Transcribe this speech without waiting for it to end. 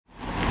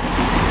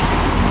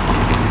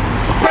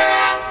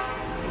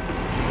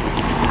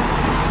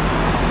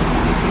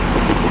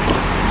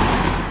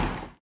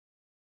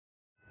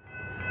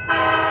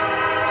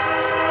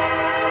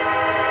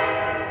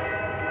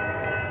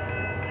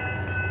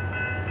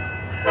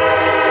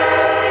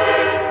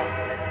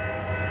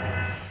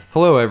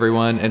Hello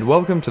everyone, and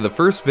welcome to the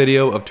first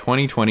video of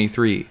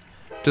 2023.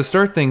 To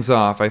start things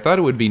off, I thought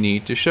it would be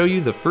neat to show you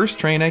the first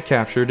train I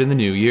captured in the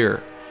new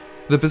year.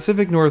 The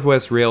Pacific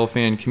Northwest Rail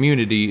fan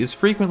community is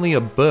frequently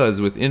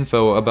abuzz with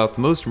info about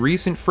the most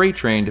recent freight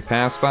train to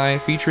pass by,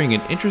 featuring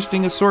an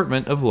interesting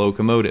assortment of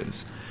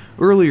locomotives.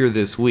 Earlier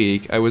this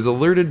week, I was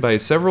alerted by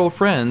several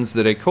friends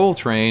that a coal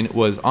train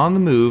was on the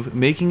move,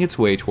 making its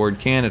way toward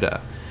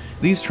Canada.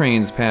 These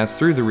trains pass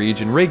through the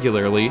region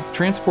regularly,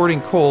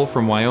 transporting coal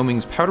from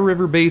Wyoming's Powder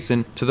River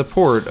Basin to the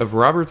port of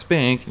Roberts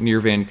Bank near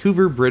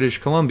Vancouver, British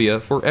Columbia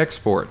for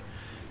export.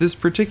 This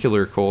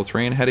particular coal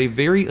train had a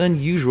very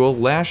unusual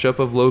lash-up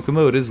of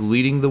locomotives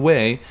leading the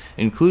way,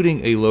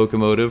 including a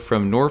locomotive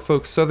from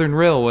Norfolk Southern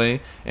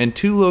Railway and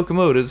two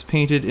locomotives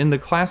painted in the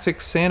classic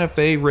Santa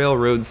Fe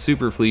Railroad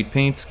Superfleet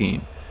paint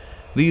scheme.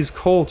 These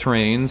coal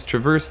trains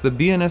traverse the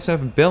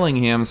BNSF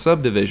Bellingham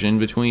Subdivision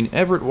between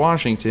Everett,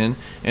 Washington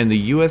and the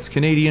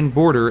US-Canadian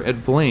border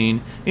at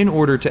Blaine in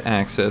order to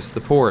access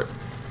the port.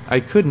 I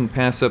couldn't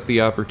pass up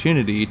the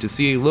opportunity to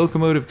see a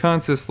locomotive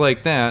consist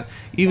like that,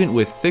 even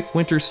with thick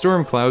winter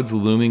storm clouds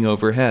looming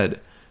overhead.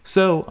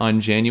 So,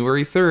 on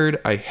January 3rd,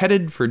 I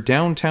headed for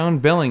downtown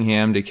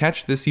Bellingham to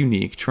catch this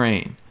unique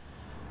train.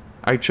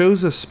 I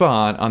chose a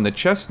spot on the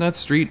Chestnut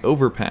Street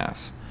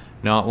overpass.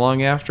 Not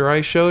long after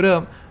I showed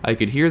up, I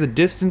could hear the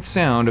distant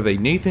sound of a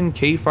Nathan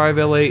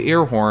K5LA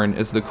air horn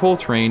as the coal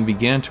train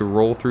began to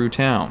roll through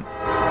town.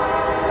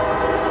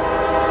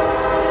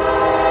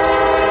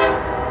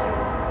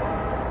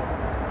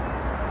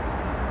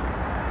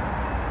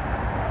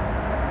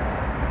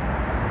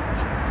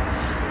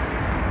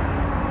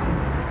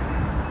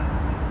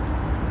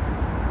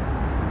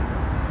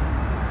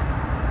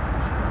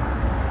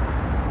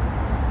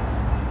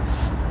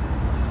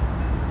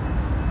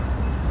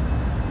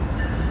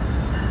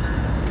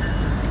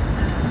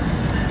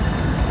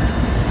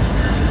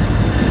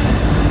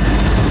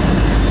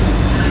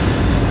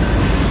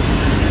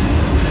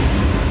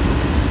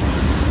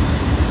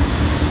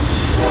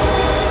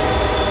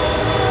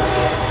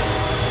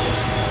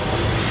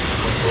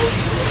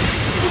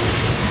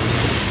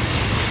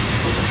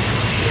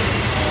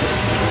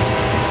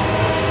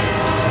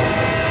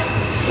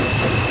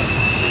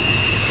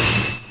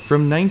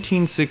 From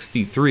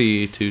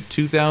 1963 to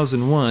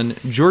 2001,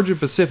 Georgia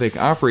Pacific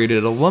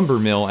operated a lumber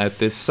mill at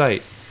this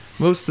site.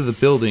 Most of the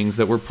buildings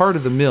that were part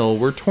of the mill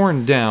were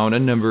torn down a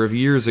number of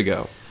years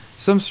ago.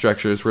 Some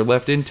structures were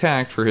left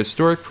intact for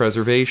historic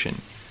preservation.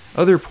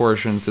 Other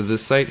portions of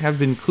this site have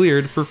been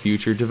cleared for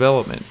future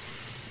development.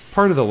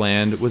 Part of the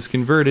land was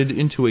converted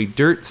into a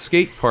dirt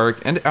skate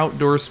park and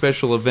outdoor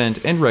special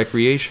event and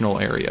recreational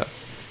area.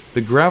 The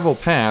gravel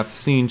path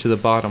seen to the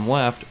bottom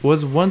left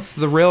was once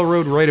the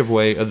railroad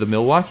right-of-way of the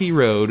Milwaukee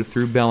Road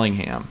through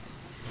Bellingham.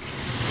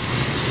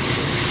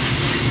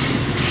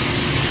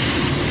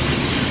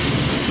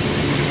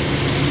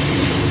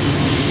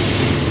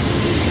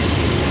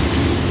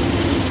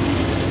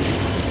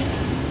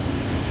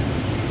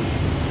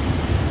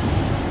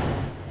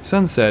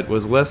 Sunset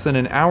was less than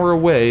an hour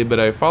away, but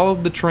I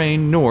followed the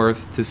train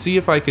north to see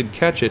if I could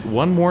catch it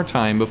one more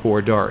time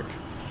before dark.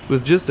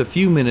 With just a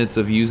few minutes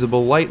of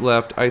usable light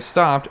left, I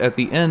stopped at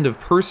the end of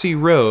Percy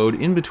Road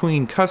in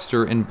between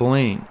Custer and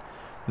Blaine.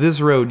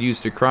 This road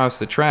used to cross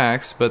the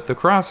tracks, but the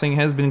crossing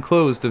has been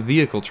closed to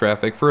vehicle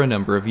traffic for a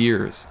number of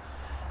years.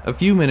 A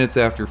few minutes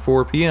after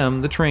 4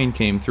 p.m., the train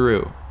came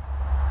through.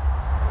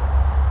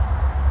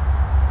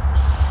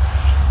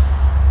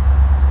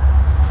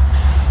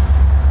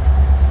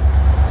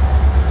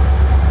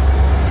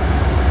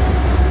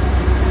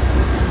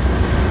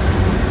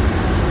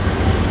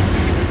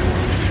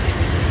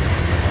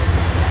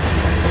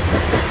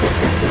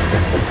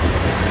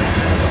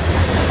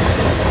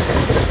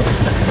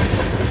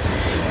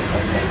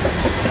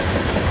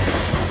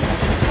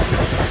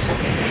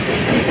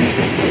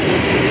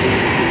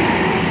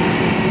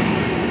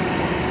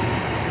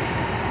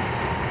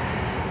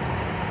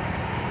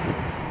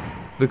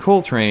 The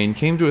coal train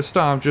came to a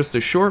stop just a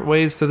short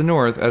ways to the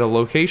north at a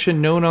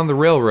location known on the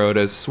railroad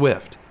as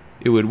Swift.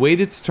 It would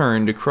wait its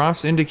turn to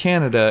cross into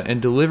Canada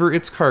and deliver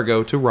its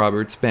cargo to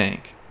Roberts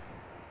Bank.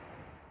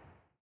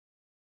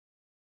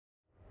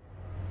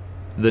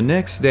 The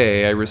next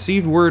day, I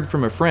received word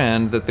from a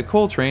friend that the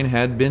coal train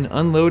had been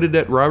unloaded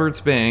at Roberts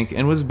Bank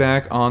and was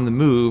back on the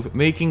move,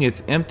 making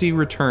its empty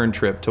return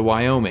trip to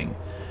Wyoming.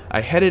 I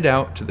headed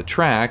out to the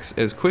tracks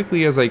as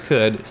quickly as I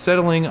could,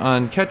 settling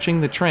on catching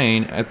the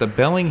train at the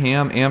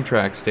Bellingham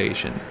Amtrak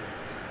station.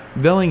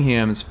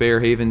 Bellingham's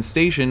Fairhaven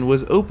station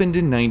was opened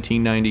in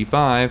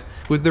 1995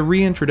 with the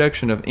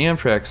reintroduction of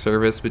Amtrak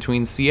service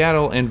between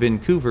Seattle and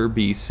Vancouver,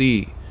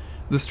 BC.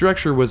 The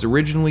structure was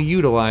originally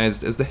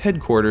utilized as the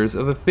headquarters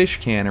of a fish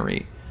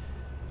cannery.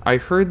 I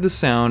heard the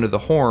sound of the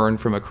horn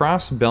from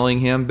across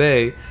Bellingham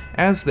Bay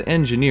as the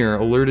engineer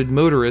alerted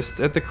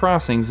motorists at the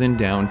crossings in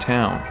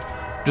downtown.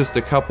 Just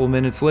a couple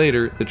minutes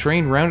later, the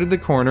train rounded the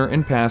corner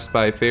and passed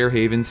by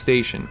Fairhaven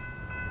Station.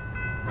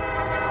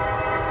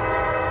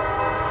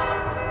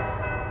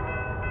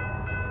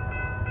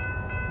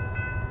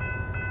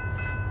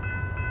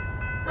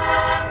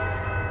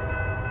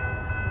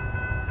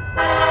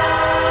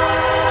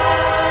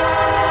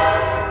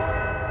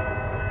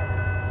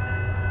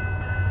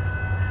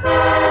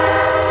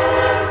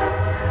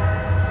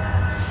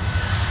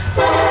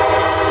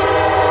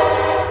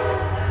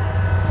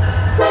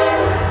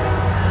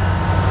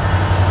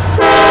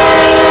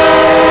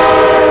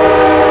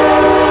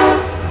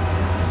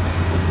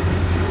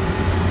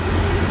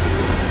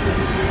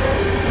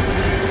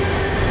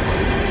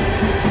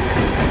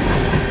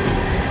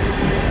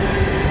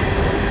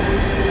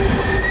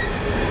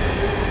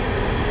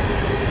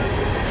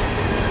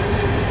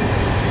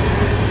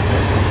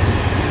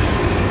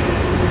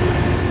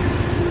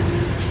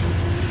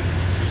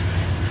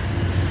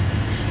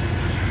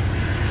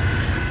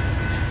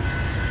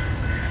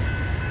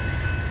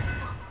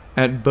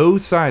 At Bow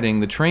Siding,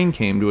 the train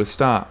came to a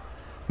stop.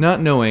 Not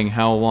knowing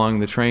how long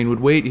the train would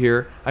wait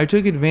here, I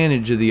took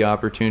advantage of the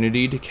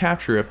opportunity to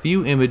capture a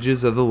few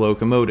images of the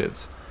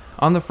locomotives.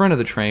 On the front of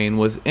the train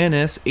was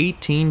NS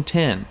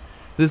 1810.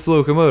 This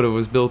locomotive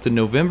was built in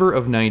November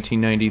of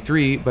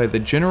 1993 by the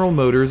General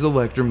Motors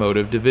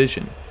Electromotive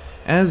Division.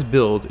 As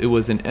built, it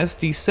was an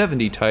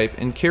SD70 type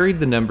and carried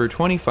the number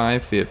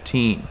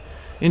 2515.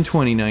 In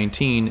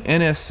 2019,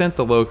 NS sent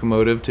the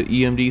locomotive to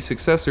EMD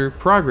successor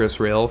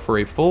Progress Rail for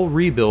a full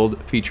rebuild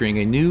featuring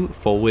a new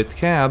full-width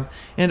cab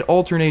and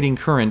alternating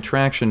current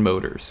traction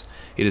motors.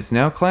 It is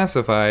now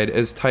classified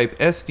as Type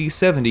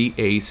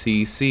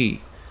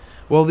SD70ACC.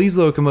 While these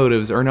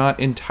locomotives are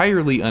not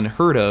entirely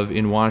unheard of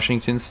in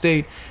Washington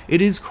state,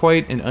 it is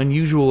quite an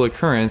unusual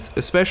occurrence,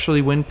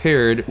 especially when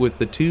paired with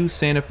the two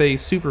Santa Fe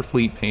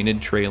Superfleet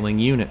painted trailing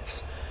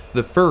units.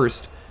 The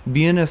first,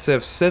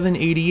 BNSF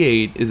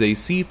 788, is a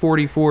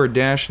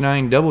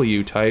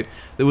C44-9W type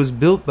that was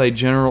built by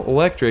General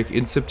Electric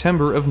in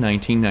September of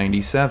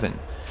 1997.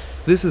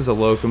 This is a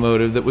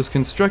locomotive that was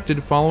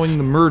constructed following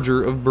the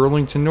merger of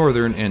Burlington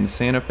Northern and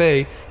Santa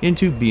Fe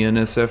into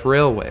BNSF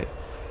Railway.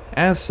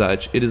 As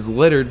such, it is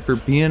lettered for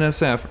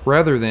BNSF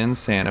rather than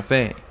Santa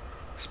Fe.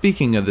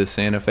 Speaking of the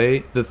Santa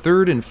Fe, the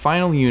third and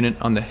final unit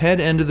on the head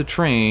end of the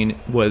train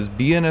was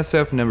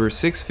BNSF number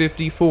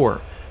 654,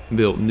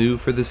 built new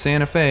for the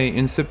Santa Fe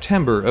in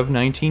September of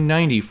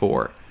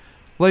 1994.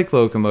 Like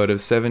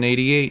Locomotive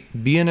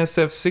 788,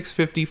 BNSF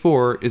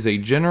 654 is a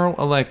General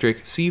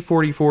Electric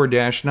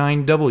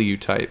C44-9W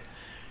type.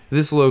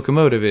 This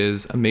locomotive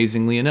is,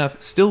 amazingly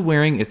enough, still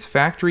wearing its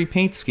factory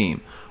paint scheme,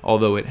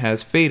 although it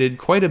has faded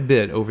quite a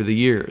bit over the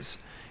years.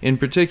 In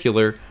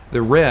particular,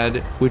 the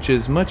red, which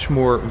is much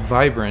more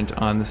vibrant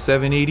on the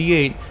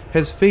 788,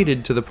 has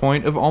faded to the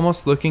point of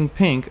almost looking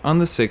pink on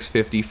the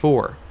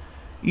 654.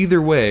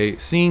 Either way,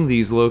 seeing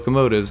these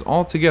locomotives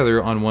all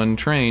together on one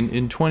train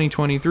in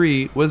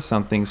 2023 was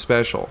something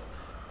special.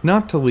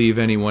 Not to leave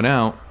anyone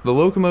out, the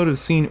locomotive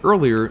seen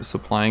earlier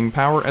supplying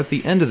power at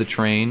the end of the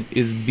train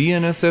is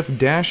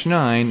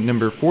BNSF-9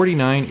 number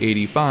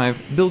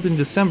 4985, built in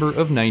December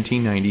of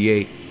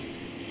 1998.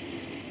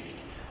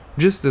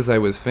 Just as I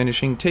was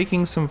finishing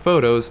taking some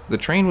photos, the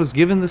train was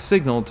given the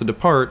signal to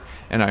depart,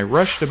 and I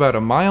rushed about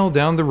a mile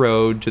down the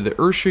road to the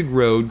Ershig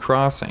Road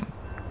crossing.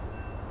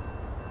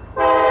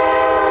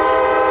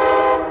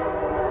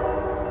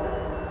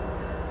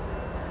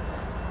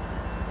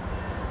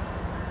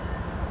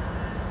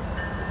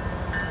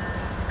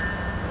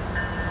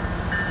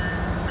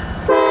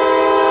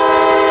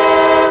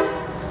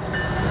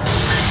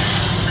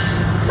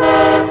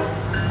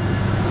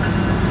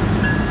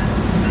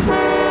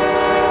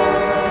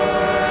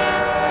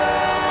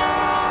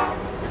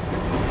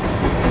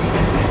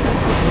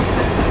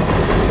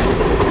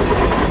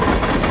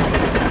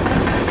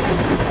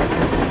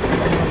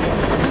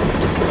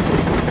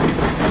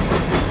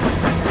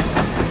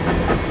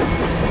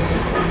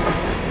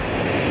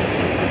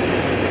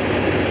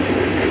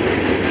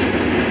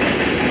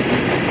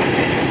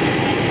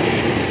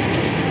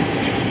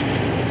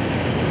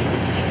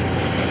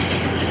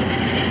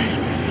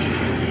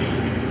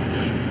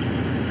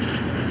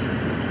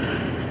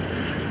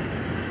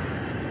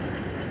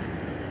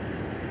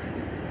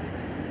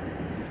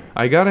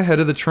 I got ahead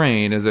of the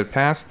train as it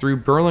passed through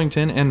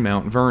Burlington and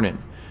Mount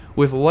Vernon.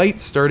 With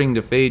lights starting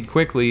to fade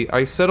quickly,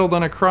 I settled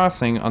on a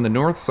crossing on the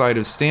north side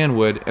of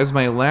Stanwood as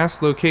my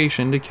last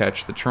location to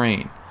catch the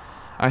train.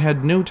 I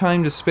had no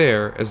time to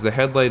spare as the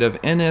headlight of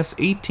NS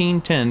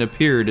 1810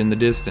 appeared in the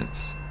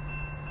distance.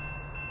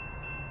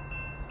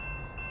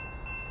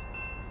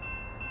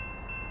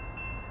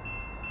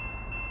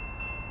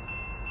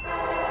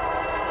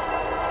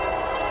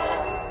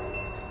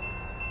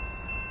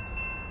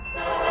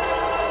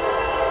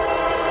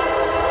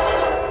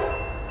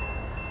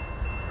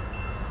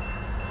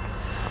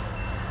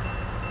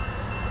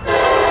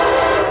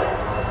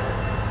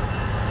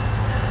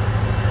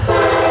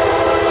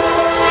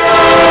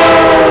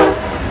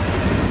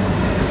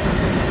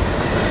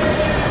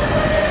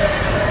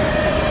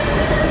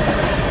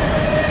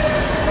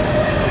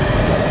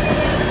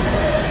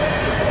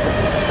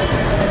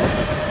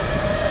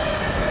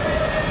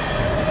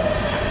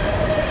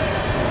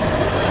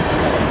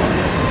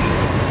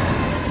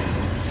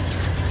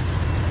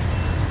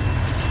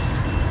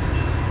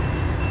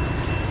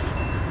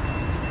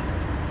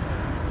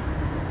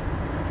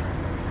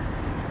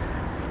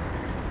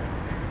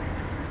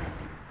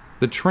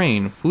 The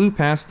train flew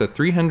past the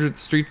 300th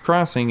Street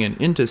crossing and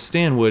into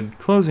Stanwood,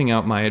 closing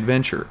out my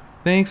adventure.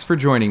 Thanks for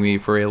joining me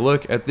for a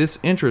look at this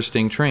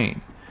interesting train.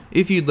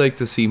 If you'd like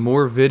to see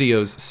more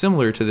videos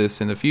similar to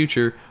this in the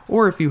future,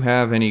 or if you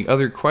have any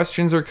other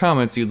questions or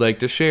comments you'd like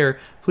to share,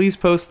 please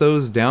post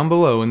those down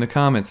below in the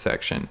comments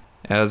section.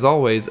 As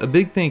always, a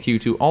big thank you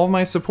to all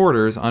my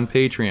supporters on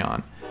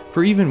Patreon.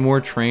 For even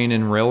more train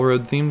and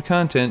railroad themed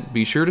content,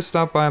 be sure to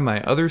stop by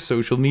my other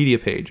social media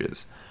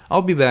pages.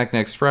 I'll be back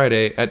next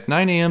Friday at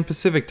 9 a.m.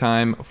 Pacific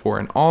Time for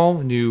an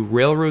all-new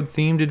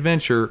railroad-themed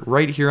adventure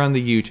right here on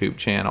the YouTube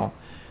channel.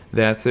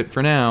 That's it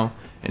for now.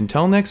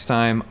 Until next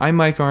time, I'm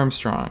Mike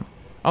Armstrong.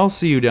 I'll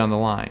see you down the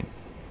line.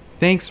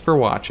 Thanks for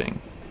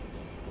watching.